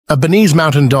A Bernese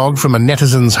Mountain Dog from a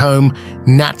netizen's home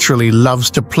naturally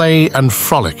loves to play and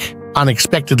frolic.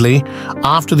 Unexpectedly,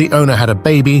 after the owner had a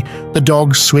baby, the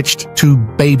dog switched to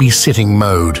babysitting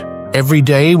mode. Every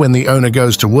day when the owner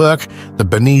goes to work, the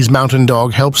Bernese Mountain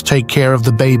Dog helps take care of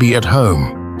the baby at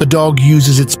home. The dog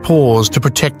uses its paws to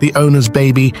protect the owner's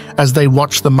baby as they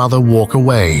watch the mother walk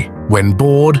away. When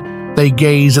bored, they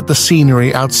gaze at the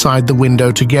scenery outside the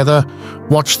window together,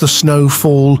 watch the snow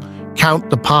fall, count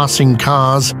the passing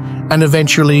cars, and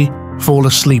eventually fall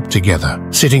asleep together.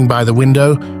 Sitting by the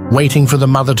window, waiting for the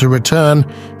mother to return,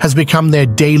 has become their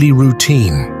daily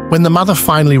routine. When the mother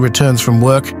finally returns from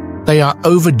work, they are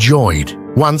overjoyed.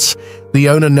 Once, the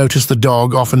owner noticed the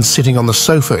dog often sitting on the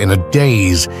sofa in a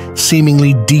daze,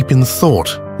 seemingly deep in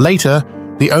thought. Later,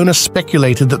 the owner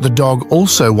speculated that the dog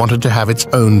also wanted to have its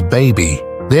own baby.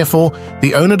 Therefore,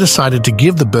 the owner decided to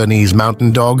give the Bernese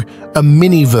Mountain Dog a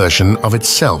mini version of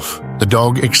itself. The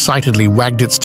dog excitedly wagged its